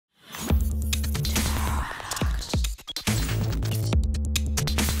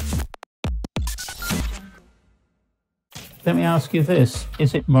Let me ask you this.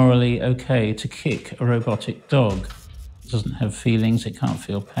 Is it morally okay to kick a robotic dog? It doesn't have feelings, it can't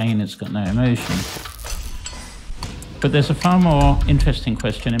feel pain, it's got no emotion. But there's a far more interesting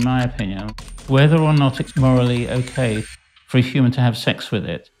question, in my opinion, whether or not it's morally okay for a human to have sex with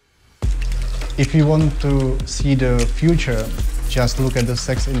it. If you want to see the future, just look at the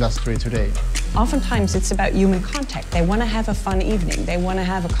sex industry today. Oftentimes it's about human contact. They want to have a fun evening. They want to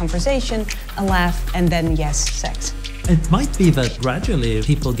have a conversation, a laugh, and then, yes, sex. It might be that gradually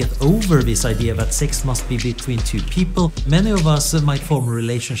people get over this idea that sex must be between two people. Many of us might form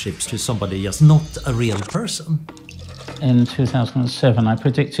relationships to somebody just not a real person. In 2007, I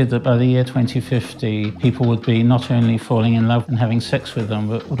predicted that by the year 2050, people would be not only falling in love and having sex with them,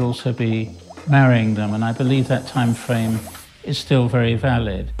 but would also be marrying them. And I believe that time frame is still very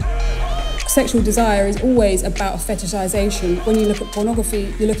valid. Sexual desire is always about fetishization. When you look at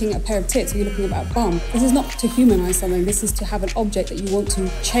pornography, you're looking at a pair of tits or you're looking at a bum. This is not to humanize something, this is to have an object that you want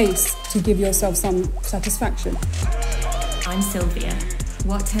to chase to give yourself some satisfaction. I'm Sylvia.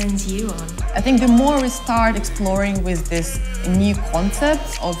 What turns you on? I think the more we start exploring with this new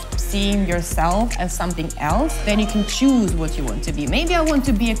concept of seeing yourself as something else, then you can choose what you want to be. Maybe I want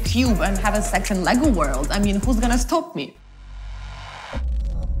to be a cube and have a sex and Lego world. I mean, who's gonna stop me?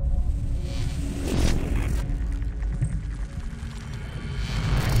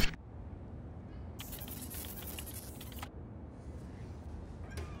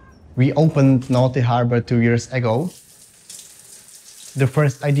 We opened Naughty Harbour 2 years ago. The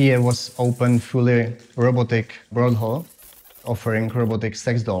first idea was open fully robotic brothel, offering robotic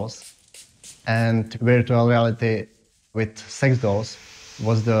sex dolls. And virtual reality with sex dolls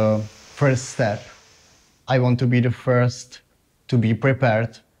was the first step. I want to be the first to be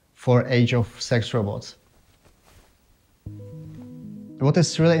prepared for age of sex robots. What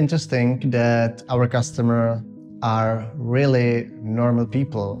is really interesting that our customers are really normal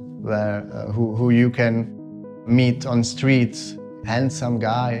people who you can meet on streets, handsome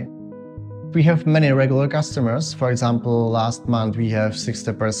guy. We have many regular customers. For example, last month we have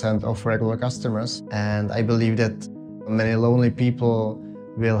 60% of regular customers, and I believe that many lonely people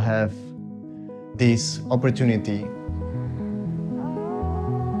will have this opportunity.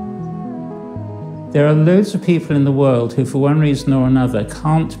 There are loads of people in the world who, for one reason or another,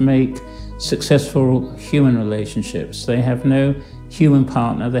 can't make successful human relationships. They have no human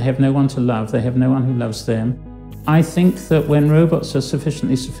partner, they have no one to love, they have no one who loves them. I think that when robots are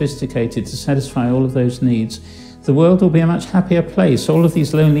sufficiently sophisticated to satisfy all of those needs, the world will be a much happier place. All of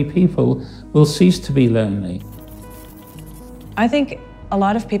these lonely people will cease to be lonely. I think a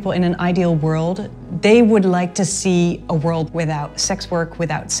lot of people in an ideal world, they would like to see a world without sex work,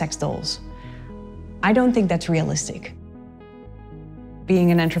 without sex dolls. I don't think that's realistic.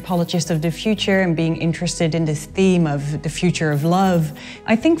 Being an anthropologist of the future and being interested in this theme of the future of love,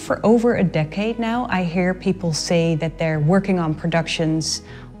 I think for over a decade now, I hear people say that they're working on productions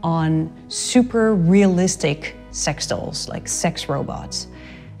on super realistic sex dolls, like sex robots.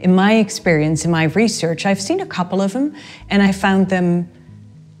 In my experience, in my research, I've seen a couple of them, and I found them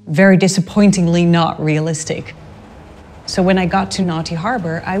very disappointingly not realistic. So when I got to Naughty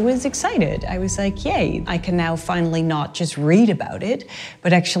Harbour, I was excited. I was like, yay, I can now finally not just read about it,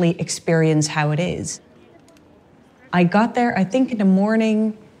 but actually experience how it is. I got there, I think in the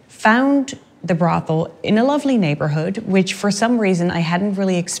morning, found the brothel in a lovely neighborhood, which for some reason I hadn't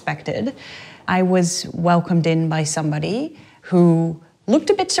really expected. I was welcomed in by somebody who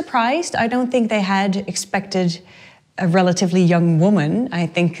looked a bit surprised. I don't think they had expected a relatively young woman. I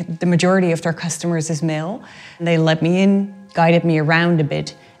think the majority of their customers is male. They let me in, guided me around a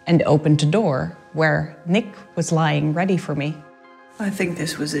bit, and opened a door where Nick was lying ready for me. I think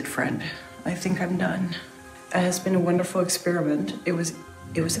this was it, friend. I think I'm done. It has been a wonderful experiment. It was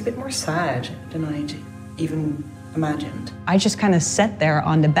a bit more sad than I'd even imagined. I just kind of sat there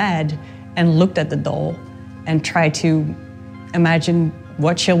on the bed and looked at the doll and tried to imagine,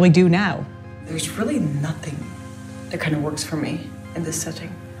 what shall we do now? There's really nothing that kind of works for me in this setting.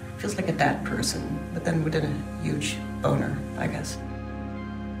 Feels like a dead person, but then with a huge boner, I guess.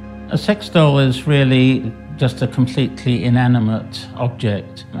 A sex doll is really just a completely inanimate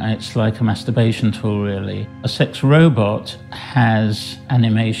object. It's like a masturbation tool, really. A sex robot has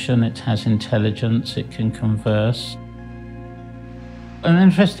animation, it has intelligence, it can converse. An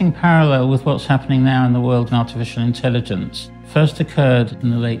interesting parallel with what's happening now in the world in artificial intelligence first occurred in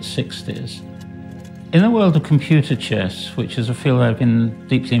the late 60s. In the world of computer chess, which is a field I've been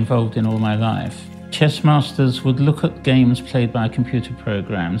deeply involved in all my life, chess masters would look at games played by computer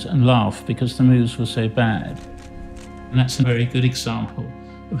programs and laugh because the moves were so bad. And that's a very good example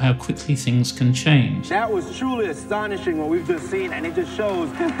of how quickly things can change. That was truly astonishing what we've just seen, and it just shows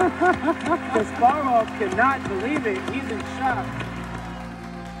Kasparov cannot believe it. He's in shock.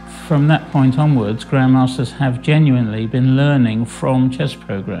 From that point onwards, grandmasters have genuinely been learning from chess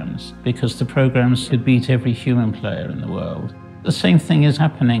programs because the programs could beat every human player in the world. The same thing is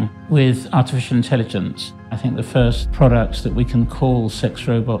happening with artificial intelligence. I think the first products that we can call sex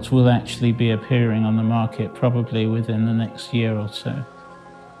robots will actually be appearing on the market probably within the next year or so.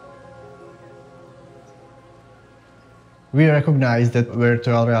 We recognize that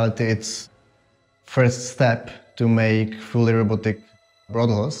virtual reality is first step to make fully robotic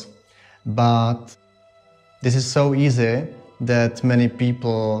brothels, but this is so easy that many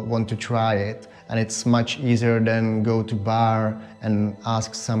people want to try it, and it's much easier than go to bar and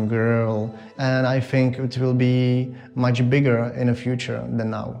ask some girl, and I think it will be much bigger in the future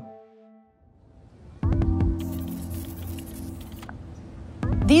than now.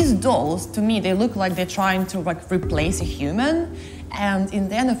 These dolls, to me, they look like they're trying to replace a human, and in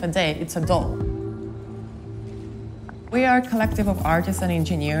the end of the day, it's a doll. We are a collective of artists and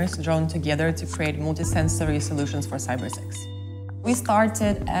engineers drawn together to create multisensory solutions for cybersex. We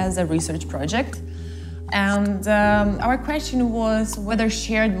started as a research project, and our question was whether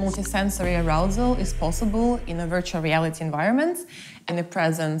shared multisensory arousal is possible in a virtual reality environment in the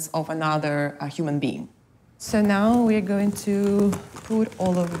presence of another human being. So now we're going to put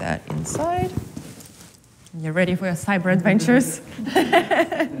all of that inside. You're ready for your cyber adventures?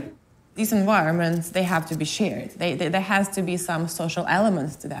 These environments, they have to be shared. There has to be some social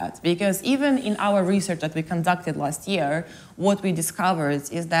elements to that, because even in our research that we conducted last year, what we discovered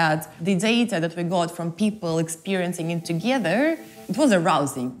is that the data that we got from people experiencing it together, it was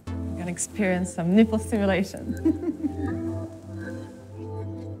arousing. We're gonna experience some nipple stimulation.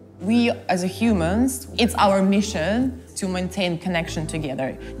 We, as humans, it's our mission to maintain connection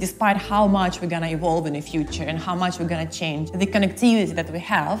together, despite how much we're gonna evolve in the future and how much we're gonna change. The connectivity that we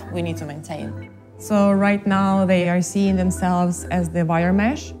have, we need to maintain. So right now, they are seeing themselves as the wire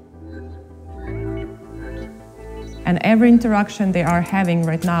mesh. And every interaction they are having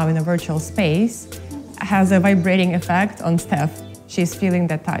right now in a virtual space has a vibrating effect on Steph. She's feeling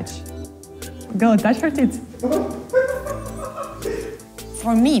that touch. Go, touch her tits.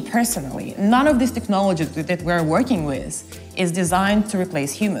 For me personally, none of this technology that we're working with is designed to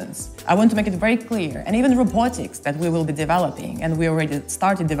replace humans. I want to make it very clear, and even robotics that we will be developing, and we already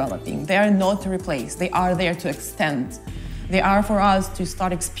started developing, they are not to replace, they are there to extend. They are for us to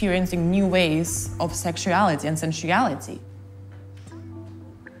start experiencing new ways of sexuality and sensuality.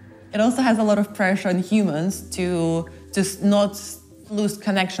 It also has a lot of pressure on humans to not lose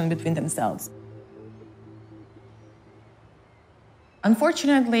connection between themselves.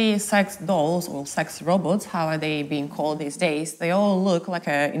 Unfortunately, sex dolls, or sex robots, how are they being called these days, they all look like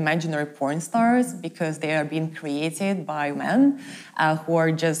imaginary porn stars because they are being created by men who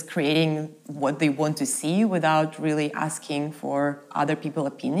are just creating what they want to see without really asking for other people's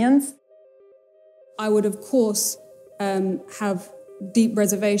opinions. I would, of course, have deep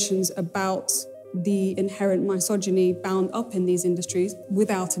reservations about the inherent misogyny bound up in these industries,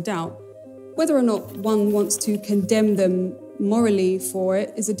 without a doubt. Whether or not one wants to condemn them morally for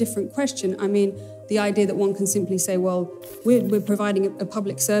it is a different question. I mean, the idea that one can simply say, well, we're providing a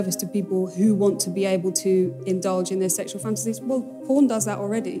public service to people who want to be able to indulge in their sexual fantasies. Well, porn does that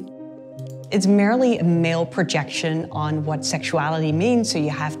already. It's merely a male projection on what sexuality means. So you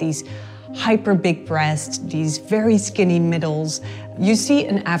have these hyper big breasts, these very skinny middles. You see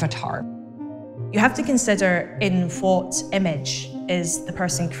an avatar. You have to consider in what image is the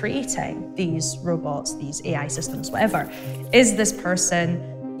person creating these robots, these AI systems, whatever. Is this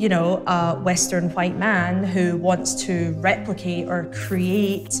person, you know, a Western white man who wants to replicate or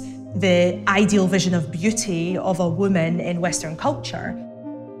create the ideal vision of beauty of a woman in Western culture?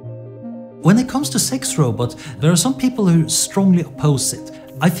 When it comes to sex robots, there are some people who strongly oppose it.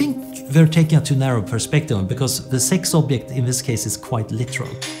 I think they're taking a too narrow perspective because the sex object in this case is quite literal.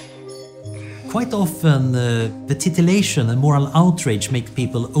 Quite often, the titillation and moral outrage make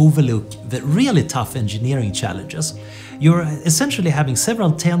people overlook the really tough engineering challenges. You're essentially having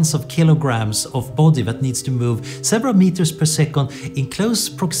several tens of kilograms of body that needs to move several meters per second in close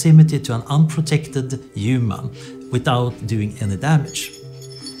proximity to an unprotected human without doing any damage.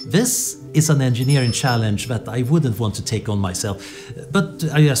 This is an engineering challenge that I wouldn't want to take on myself, but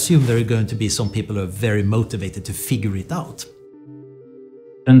I assume there are going to be some people who are very motivated to figure it out.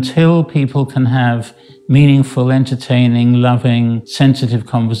 Until people can have meaningful, entertaining, loving, sensitive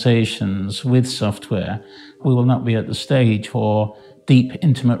conversations with software, we will not be at the stage for deep,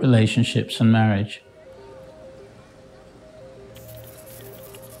 intimate relationships and marriage.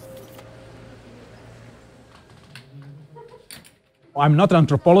 I'm not an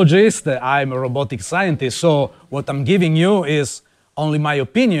anthropologist, I'm a robotic scientist, so what I'm giving you is only my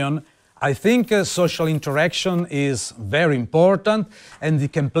opinion. I think social interaction is very important and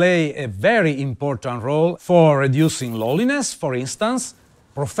it can play a very important role for reducing loneliness. For instance,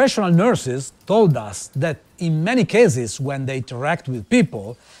 professional nurses told us that in many cases when they interact with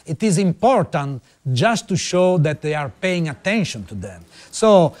people, it is important just to show that they are paying attention to them.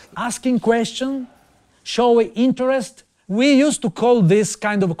 So asking questions, showing interest. We used to call this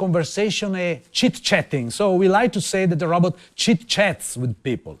kind of conversation a chit-chatting. So we like to say that the robot chit-chats with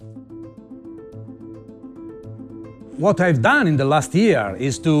people. What I've done in the last year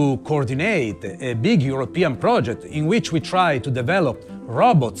is to coordinate a big European project in which we try to develop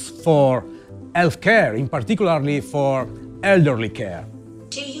robots for healthcare, in particularly for elderly care.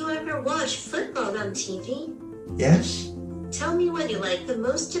 Do you ever watch football on TV? Yes. Tell me what you like the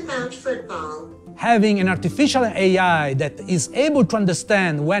most about football. Having an artificial AI that is able to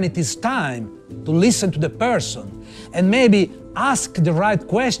understand when it is time to listen to the person and maybe ask the right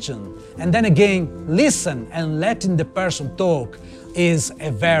question and then again listen and letting the person talk is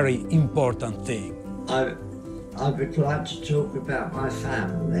a very important thing. I would like to talk about my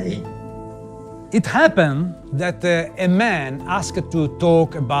family. It happened that a man asked to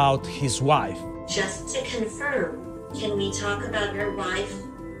talk about his wife. Just to confirm, can we talk about your wife?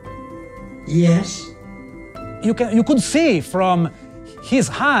 Yes. You could see from his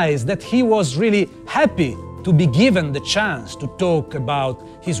eyes that he was really happy to be given the chance to talk about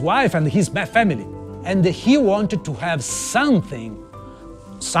his wife and his family. And he wanted to have something,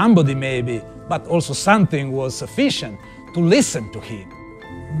 somebody maybe, but also something was sufficient to listen to him.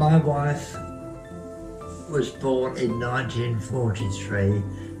 My wife was born in 1943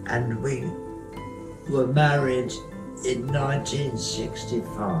 and we were married in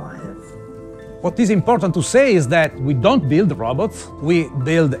 1965. What is important to say is that we don't build robots, we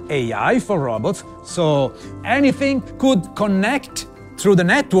build AI for robots, so anything could connect through the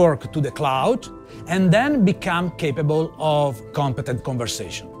network to the cloud and then become capable of competent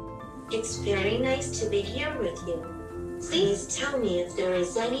conversation. It's very nice to be here with you. Please tell me if there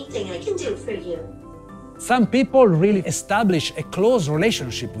is anything I can do for you. Some people really establish a close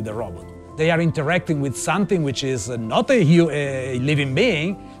relationship with the robot. They are interacting with something which is not a living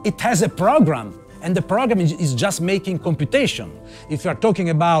being. It has a program, and the program is just making computation. If you are talking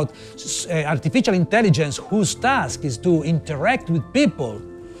about artificial intelligence whose task is to interact with people,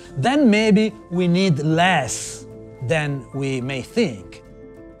 then maybe we need less than we may think.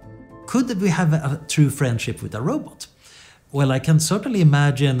 Could we have a true friendship with a robot? Well, I can certainly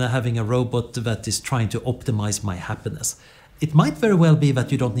imagine having a robot that is trying to optimize my happiness. It might very well be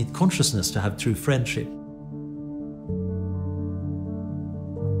that you don't need consciousness to have true friendship.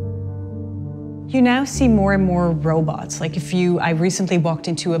 You now see more and more robots. Like I recently walked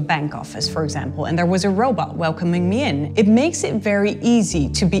into a bank office, for example, and there was a robot welcoming me in. It makes it very easy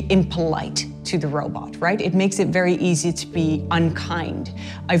to be impolite to the robot, right? It makes it very easy to be unkind.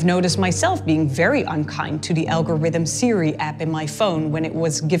 I've noticed myself being very unkind to the algorithm Siri app in my phone when it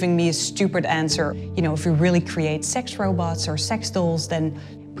was giving me a stupid answer. You know, if we really create sex robots or sex dolls, then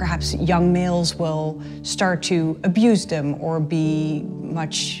perhaps young males will start to abuse them or be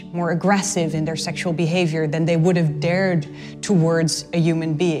much more aggressive in their sexual behavior than they would have dared towards a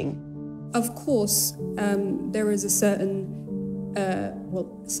human being. Of course, there is a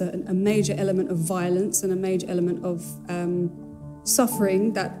major element of violence and a major element of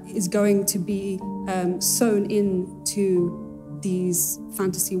suffering that is going to be sewn into these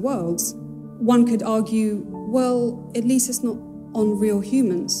fantasy worlds. One could argue, well, at least it's not on real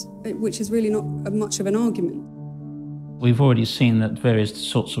humans, which is really not much of an argument. We've already seen that various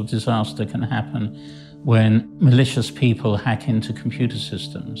sorts of disaster can happen when malicious people hack into computer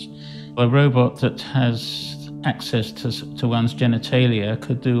systems. A robot that has access to one's genitalia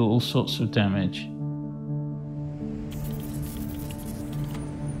could do all sorts of damage.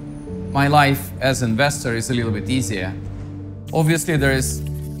 My life as an investor is a little bit easier. Obviously, there is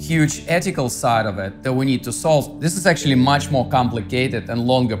huge ethical side of it that we need to solve. This is actually much more complicated and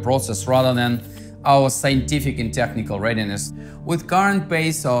longer process rather than our scientific and technical readiness. With current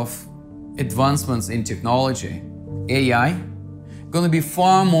pace of advancements in technology, AI going to be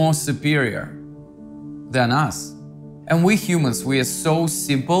far more superior than us. And we humans, we are so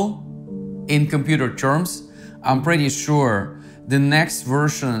simple in computer terms. I'm pretty sure the next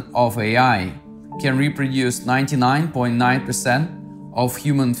version of AI can reproduce 99.9% of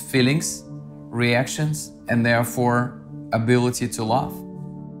human feelings, reactions, and therefore ability to love.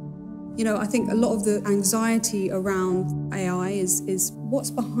 You know, I think a lot of the anxiety around AI is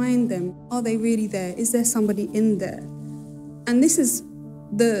what's behind them? Are they really there? Is there somebody in there? And this is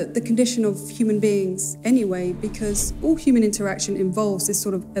the condition of human beings anyway, because all human interaction involves this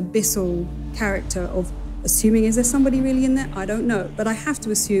sort of abyssal character of assuming, is there somebody really in there? I don't know. But I have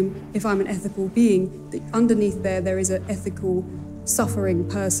to assume, if I'm an ethical being, that underneath there is an ethical, suffering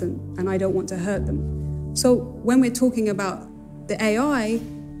person, and I don't want to hurt them. So when we're talking about the AI,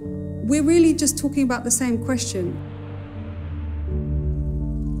 we're really just talking about the same question.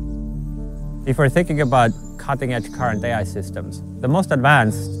 If we're thinking about cutting-edge current AI systems, the most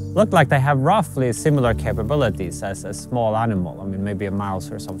advanced look like they have roughly similar capabilities as a small animal. I mean, maybe a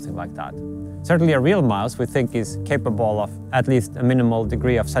mouse or something like that. Certainly a real mouse we think is capable of at least a minimal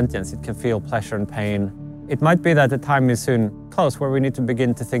degree of sentience. It can feel pleasure and pain. It might be that the time is soon close where we need to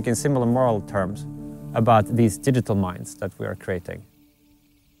begin to think in similar moral terms about these digital minds that we are creating.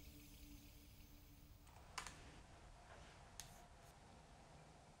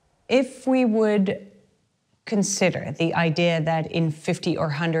 If we would consider the idea that in 50 or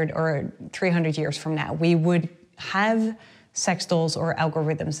 100 or 300 years from now, we would have sex dolls or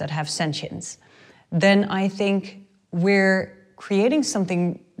algorithms that have sentience, then I think we're creating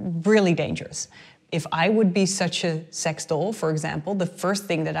something really dangerous. If I would be such a sex doll, for example, the first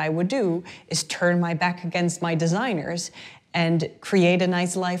thing that I would do is turn my back against my designers and create a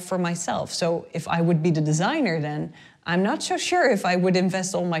nice life for myself. So if I would be the designer then, I'm not so sure if I would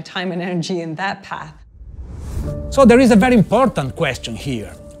invest all my time and energy in that path. So there is a very important question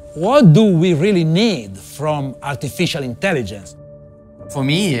here. What do we really need from artificial intelligence? For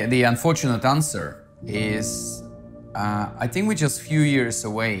me, the unfortunate answer is, I think we're just a few years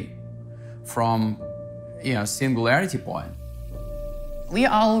away from, singularity point. We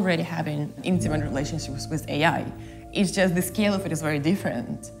are already having intimate relationships with AI. It's just the scale of it is very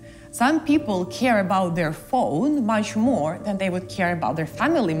different. Some people care about their phone much more than they would care about their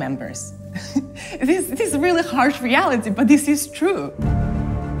family members. This is a really harsh reality, but this is true.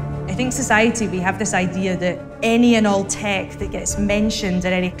 I think society, we have this idea that any and all tech that gets mentioned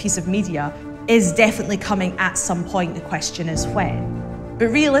in any piece of media is definitely coming at some point. The question is when. But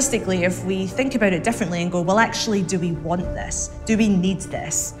realistically, if we think about it differently and go, well, actually, do we want this? Do we need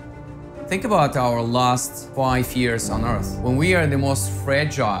this? Think about our last 5 years on Earth. When we are the most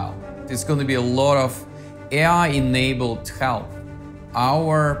fragile, there's going to be a lot of AI-enabled help.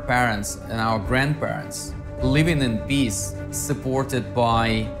 Our parents and our grandparents living in peace, supported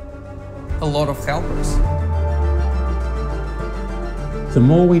by a lot of helpers. The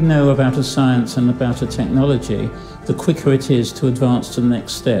more we know about a science and about a technology, the quicker it is to advance to the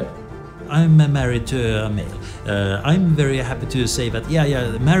next step. I'm married to a male. I'm very happy to say that,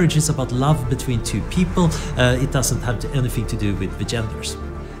 marriage is about love between two people. It doesn't have anything to do with the genders.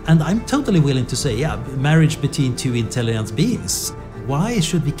 And I'm totally willing to say, marriage between two intelligent beings. Why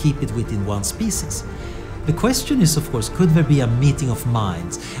should we keep it within one species? The question is, of course, could there be a meeting of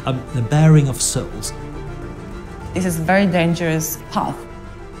minds, a bearing of souls? This is a very dangerous path.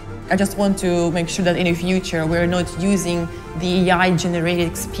 I just want to make sure that in the future we're not using the AI-generated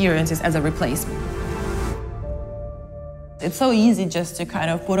experiences as a replacement. It's so easy just to kind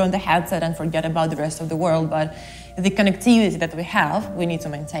of put on the headset and forget about the rest of the world, but the connectivity that we have, we need to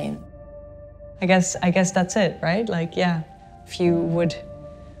maintain. I guess that's it, right? If you would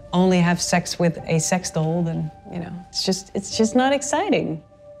only have sex with a sex doll, then, it's just not exciting.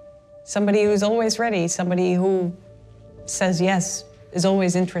 Somebody who's always ready, somebody who says yes, is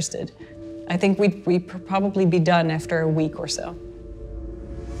always interested. I think we'd probably be done after a week or so.